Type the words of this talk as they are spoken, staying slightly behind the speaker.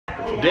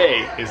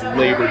today is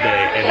Labor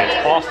Day, and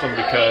it's awesome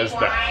because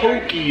the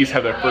Hokies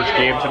have their first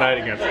game tonight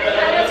against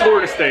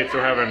Florida State. So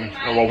we're having,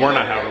 well, we're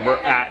not having, we're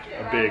at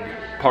a big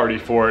party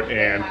for it,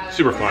 and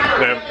super fun.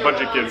 They have a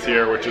bunch of kids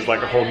here, which is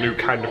like a whole new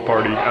kind of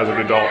party as an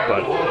adult,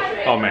 but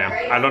oh man,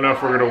 I don't know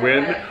if we're gonna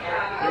win,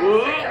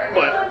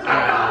 but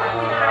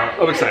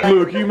I'm excited.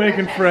 Luke, you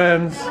making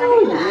friends?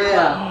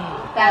 Yeah.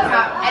 That's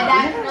not, and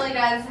that really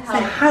does help.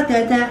 Say hi,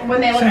 Dada. When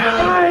they look really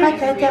hi,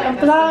 Dada, I'm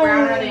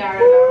blind.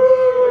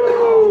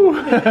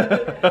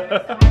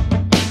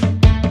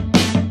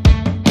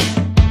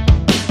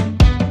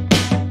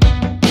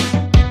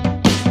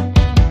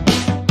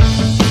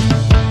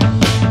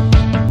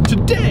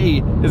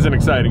 Today is an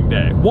exciting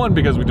day. One,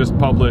 because we just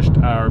published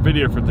our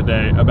video for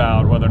today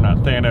about whether or not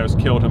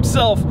Thanos killed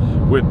himself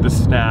with the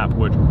snap,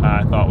 which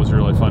I thought was a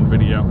really fun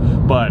video.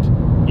 But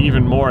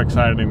even more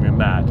exciting than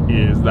that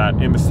is that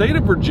in the state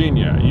of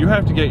Virginia, you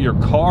have to get your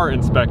car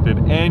inspected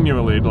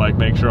annually to like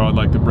make sure all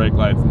like the brake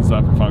lights and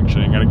stuff are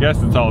functioning. And I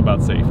guess it's all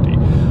about safety.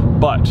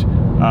 But,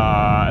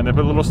 and they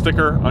put a little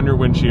sticker on your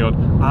windshield.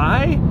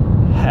 I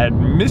had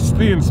missed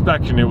the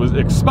inspection. It was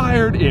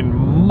expired in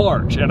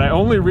March, and I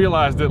only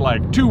realized it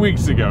like 2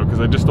 weeks ago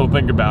because I just don't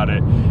think about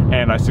it.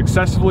 And I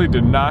successfully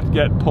did not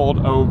get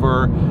pulled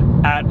over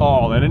at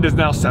all. And it is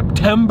now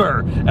September,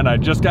 and I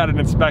just got it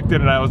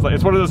inspected, and I was like,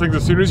 it's one of those things,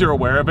 as soon as you're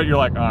aware of it, you're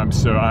like, oh, I'm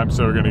so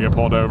gonna get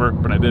pulled over,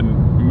 but I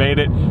didn't. Made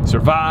it,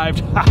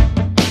 survived.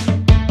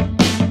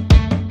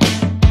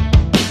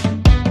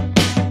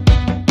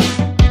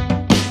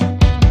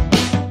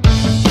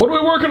 What are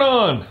we working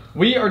on?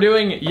 We are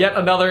doing yet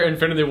another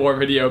Infinity War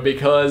video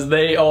because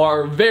they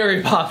are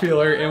very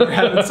popular and we're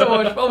having so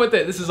much fun with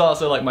it. This is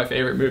also like my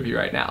favorite movie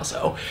right now,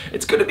 so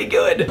it's gonna be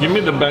good. Give me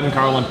the Ben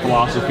Carlin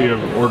philosophy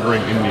of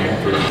ordering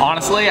Indian food.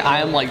 Honestly,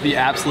 I am like the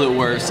absolute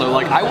worst. So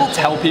like I will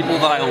tell people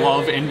that I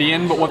love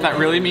Indian, but what that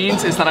really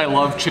means is that I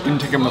love chicken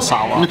tikka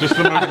masala. Just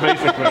the most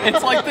basic thing.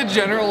 It's like the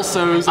General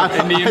Tso's of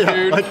Indian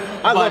food. Like,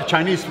 I love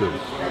Chinese food.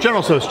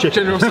 General Tso's chicken.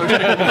 General Tso's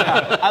chicken.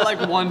 Yeah. I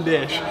like one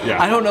dish.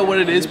 Yeah. I don't know what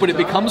it is, but it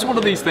becomes one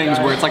of these things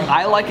where it's like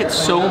I like it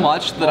so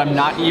much that I'm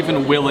not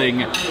even willing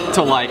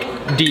to like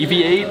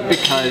deviate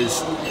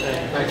because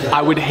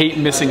I would hate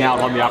missing out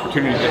on the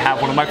opportunity to have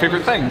one of my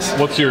favorite things.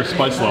 What's your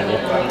spice level?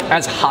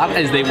 As hot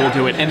as they will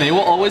do it, and they will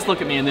always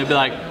look at me and they'll be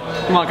like,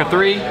 "You want like a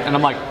 3?" And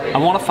I'm like, "I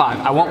want a 5.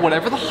 I want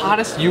whatever the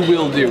hottest you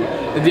will do.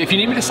 If you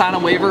need me to sign a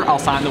waiver, I'll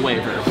sign the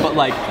waiver." But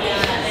like,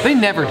 they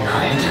never do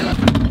it.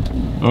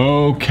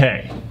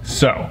 Okay,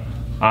 so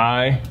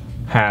I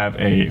have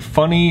a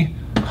funny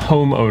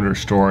homeowner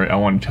story I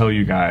want to tell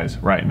you guys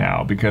right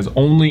now, because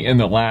only in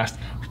the last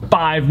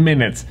 5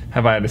 minutes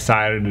have I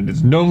decided it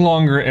is no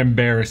longer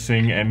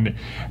embarrassing and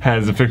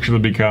has officially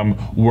become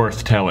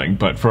worth telling.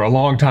 But for a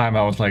long time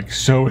I was like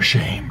so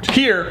ashamed.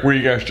 Here, where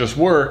you guys just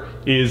were,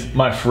 is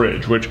my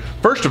fridge, which,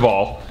 first of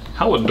all,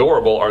 how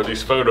adorable are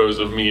these photos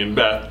of me and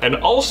Beth? And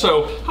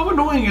also, how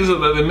annoying is it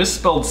that they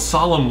misspelled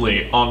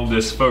solemnly on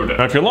this photo?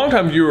 Now, if you're a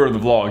longtime viewer of the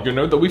vlog, you'll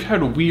know that we've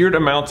had weird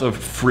amounts of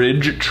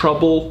fridge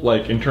trouble,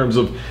 like in terms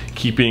of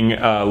keeping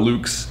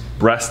Luke's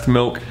breast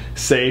milk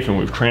safe, and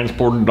we've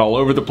transported it all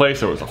over the place.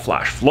 There was a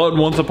flash flood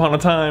once upon a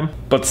time.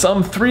 But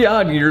some 3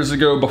 odd years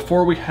ago,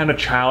 before we had a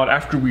child,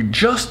 after we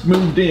just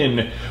moved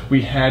in,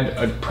 we had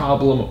a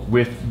problem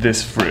with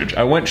this fridge.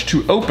 I went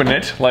to open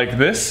it like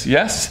this,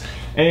 yes,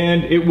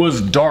 and it was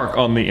dark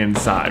on the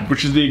inside,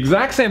 which is the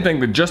exact same thing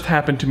that just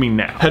happened to me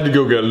now. Had to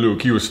go get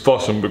Luke. He was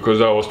fussing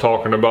because I was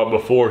talking about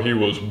before he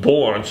was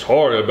born.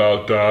 Sorry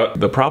about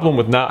that. The problem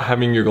with not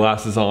having your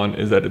glasses on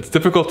is that it's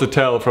difficult to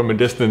tell from a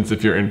distance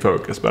if you're in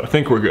focus, but I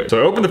think we're good. So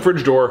I open the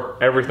fridge door,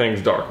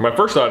 everything's dark. My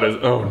first thought is,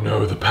 oh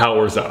no, the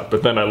power's out.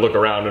 But then I look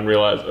around and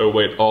realize, oh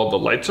wait, all the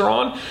lights are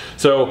on.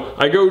 So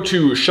I go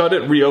to shut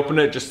it, reopen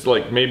it, just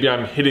like maybe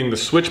I'm hitting the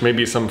switch,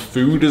 maybe some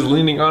food is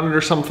leaning on it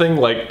or something.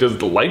 Like, does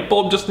the light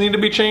bulb just need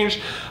to be changed?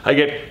 I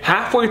get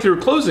halfway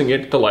through closing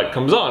it, the light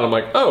comes on. I'm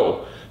like,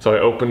 oh. So I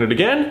open it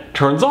again,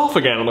 turns off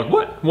again. I'm like,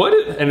 what?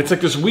 And it's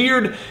like this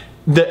weird,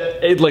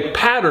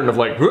 pattern of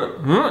like,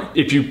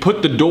 if you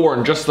put the door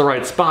in just the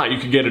right spot, you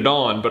could get it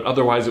on, but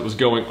otherwise it was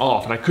going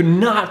off. And I could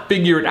not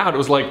figure it out. It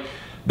was like,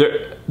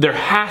 there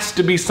has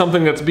to be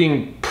something that's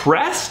being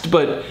pressed,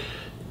 but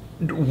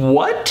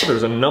what?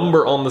 There's a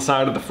number on the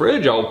side of the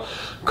fridge. I'll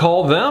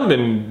call them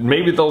and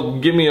maybe they'll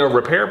give me a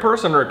repair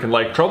person or can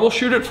like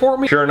troubleshoot it for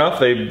me. Sure enough,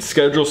 they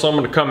schedule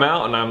someone to come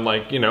out, and I'm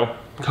like, you know,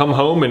 come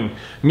home and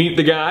meet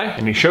the guy,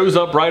 and he shows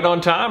up right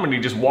on time and he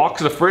just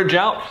walks the fridge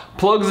out,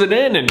 plugs it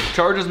in, and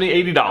charges me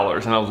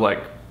 $80. And I was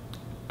like,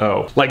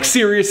 oh. Like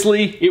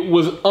seriously, it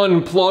was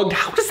unplugged?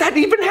 How does that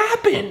even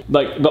happen?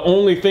 Like the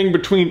only thing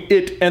between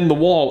it and the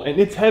wall, and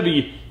it's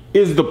heavy,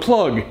 is the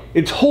plug.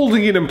 It's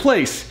holding it in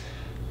place.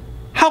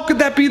 How could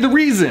that be the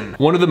reason?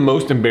 One of the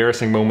most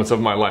embarrassing moments of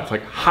my life.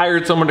 Like,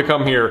 hired someone to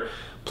come here,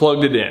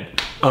 plugged it in.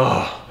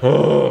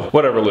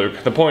 Whatever,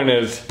 Luke. The point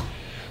is,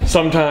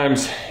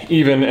 sometimes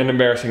even an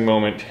embarrassing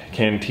moment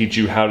can teach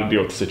you how to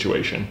deal with the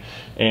situation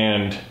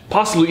and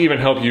possibly even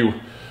help you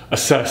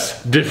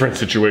assess different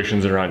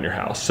situations around your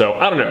house. So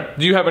I don't know.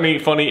 Do you have any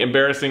funny,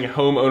 embarrassing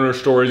homeowner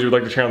stories you'd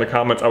like to share in the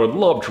comments? I would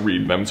love to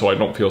read them so I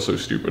don't feel so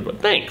stupid, but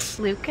thanks.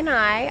 Luke and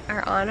I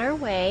are on our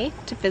way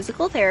to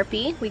physical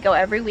therapy. We go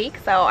every week,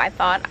 so I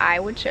thought I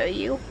would show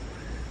you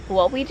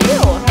what we do.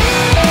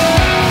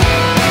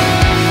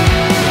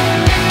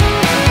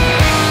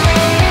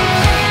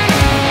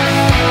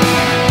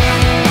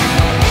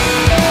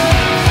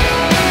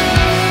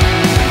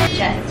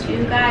 Just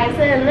you guys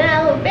in the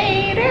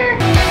elevator.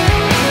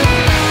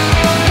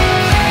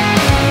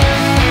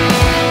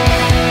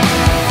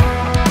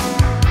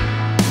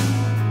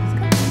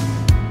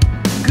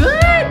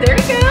 Good, there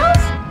he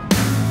goes.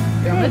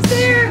 You're almost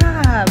there.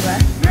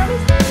 You're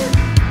almost there.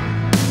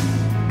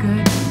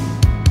 Good.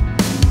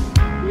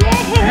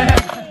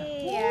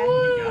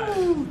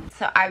 Yay!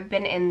 So I've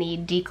been in the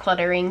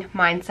decluttering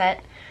mindset.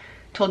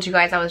 Told you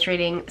guys I was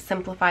reading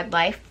Simplified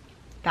Life,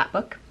 that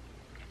book.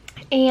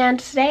 And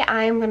today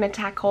I'm going to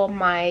tackle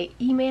my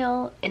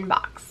email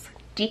inbox.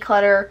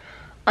 Declutter,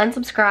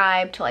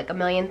 unsubscribe to like a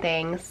million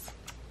things.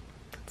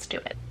 Let's do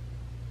it.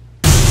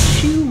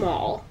 Shoe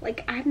Mall.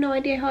 Like, I have no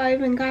idea how I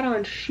even got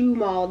on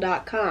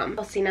shoemall.com.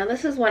 Well, see, now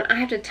this is one I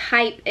have to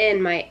type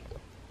in my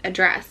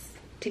address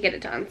to get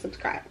it to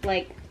unsubscribe.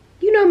 Like,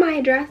 you know my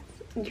address.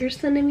 You're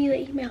sending me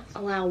the email.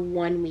 Allow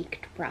 1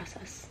 week to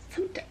process.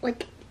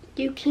 Like,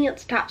 you can't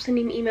stop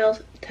sending me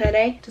emails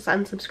today. Just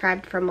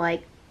unsubscribed from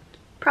like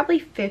probably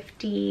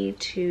 50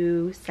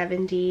 to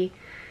 70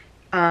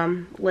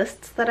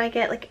 lists that I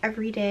get like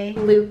every day.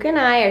 Luke and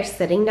I are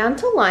sitting down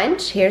to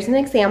lunch. Here's an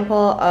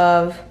example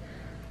of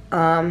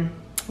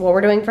what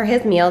we're doing for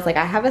his meals. Like,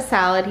 I have a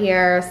salad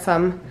here,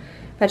 some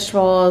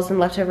vegetables and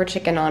leftover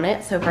chicken on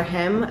it. So for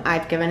him,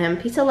 I've given him a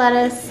piece of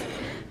lettuce,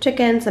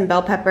 chicken, some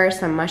bell peppers,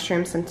 some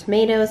mushrooms, some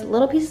tomatoes,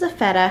 little pieces of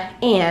feta,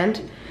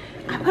 and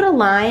I put a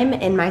lime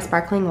in my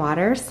sparkling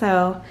water.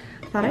 So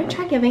I thought I'd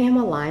try giving him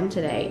a lime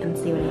today and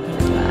see what he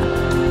thinks of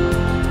that.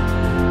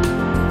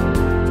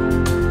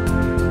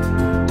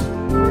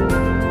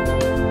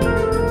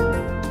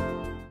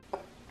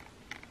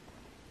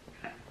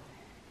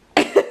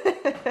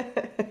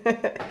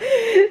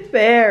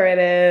 There it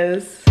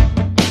is.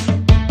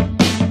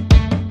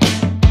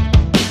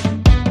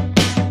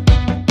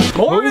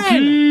 Morning!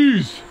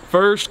 Hokies!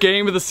 First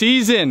game of the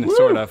season,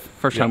 sort of.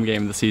 First home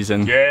game of the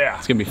season. Yeah.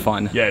 It's gonna be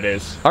fun. Yeah, it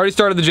is. I already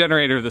started the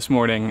generator this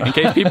morning. In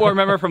case people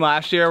remember from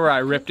last year where I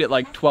ripped it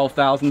like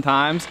 12,000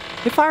 times.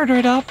 It fired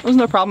right up, it was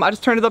no problem. I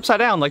just turned it upside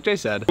down like Jay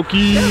said.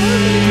 Hokies!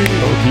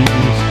 Hokies!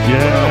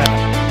 Yeah!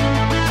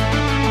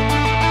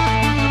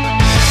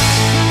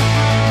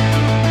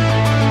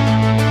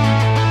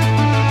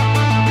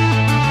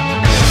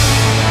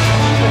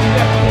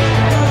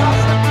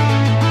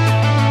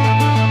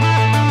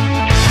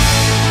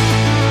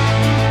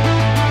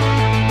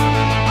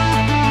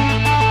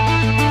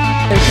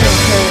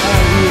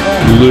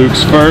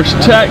 Luke's first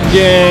tech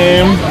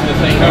game.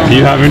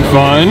 You having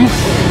fun?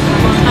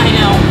 I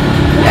know.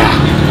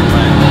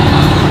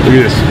 Look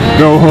at this.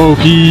 Go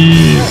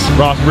Hokies!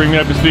 Ross, bring me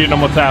up to speed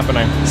on what's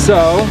happening.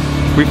 So,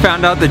 we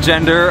found out the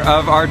gender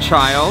of our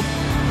child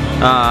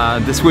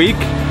this week.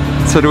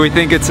 So do we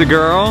think it's a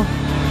girl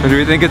or do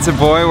we think it's a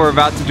boy? We're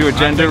about to do a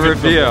gender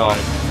reveal.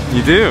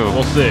 You do?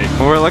 We'll see.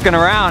 Well, we're looking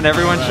around.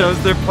 Everyone shows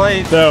their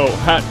plate. So,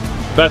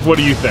 Beth, what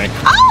do you think?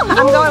 Oh,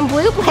 I'm going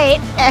blue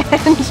plate and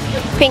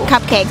pink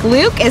cupcake.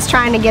 Luke is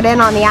trying to get in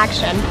on the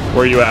action.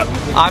 Where are you at?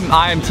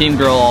 I am team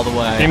girl all the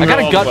way. I got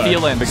a gut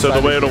feeling. So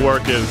the way it'll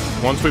work is,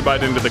 once we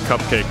bite into the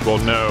cupcake, we'll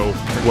know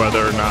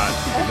whether or not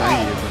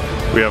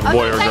we have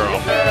boy or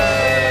girl.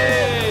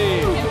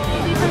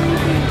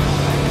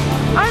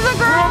 I'm a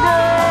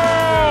girl!